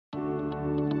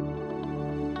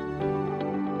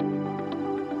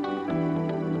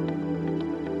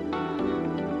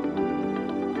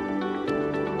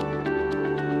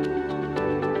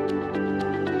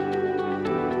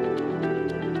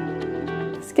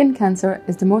Skin cancer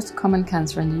is the most common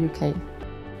cancer in the UK.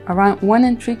 Around 1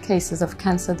 in 3 cases of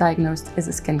cancer diagnosed is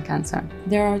a skin cancer.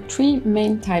 There are 3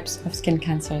 main types of skin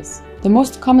cancers. The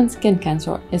most common skin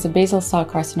cancer is a basal cell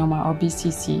carcinoma, or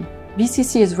BCC.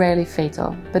 BCC is rarely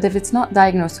fatal, but if it's not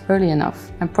diagnosed early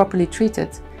enough and properly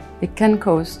treated, it can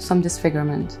cause some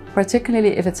disfigurement,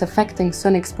 particularly if it's affecting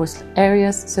sun-exposed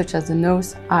areas such as the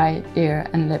nose, eye, ear,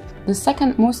 and lip. The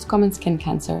second most common skin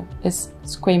cancer is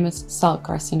squamous cell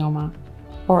carcinoma,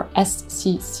 or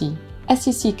SCC.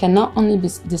 SCC can not only be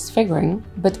disfiguring,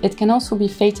 but it can also be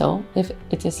fatal if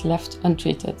it is left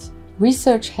untreated.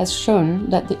 Research has shown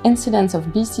that the incidence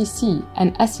of BCC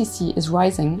and SCC is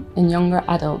rising in younger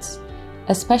adults,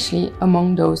 especially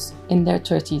among those in their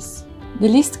 30s. The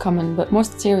least common but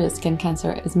most serious skin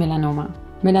cancer is melanoma.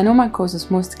 Melanoma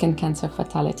causes most skin cancer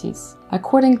fatalities.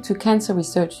 According to Cancer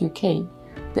Research UK,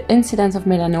 the incidence of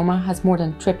melanoma has more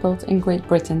than tripled in Great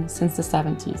Britain since the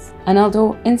 70s. And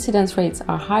although incidence rates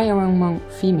are higher among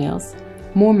females,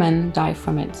 more men die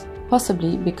from it,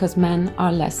 possibly because men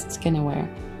are less skin aware.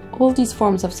 All these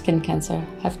forms of skin cancer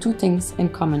have 2 things in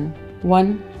common.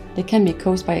 1, they can be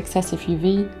caused by excessive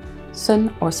UV,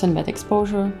 sun or sunbed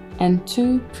exposure, and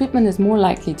 2, treatment is more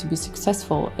likely to be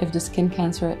successful if the skin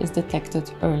cancer is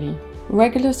detected early.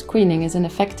 Regular screening is an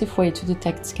effective way to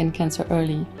detect skin cancer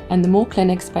early, and the Mole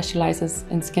Clinic specializes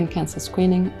in skin cancer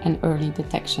screening and early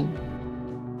detection.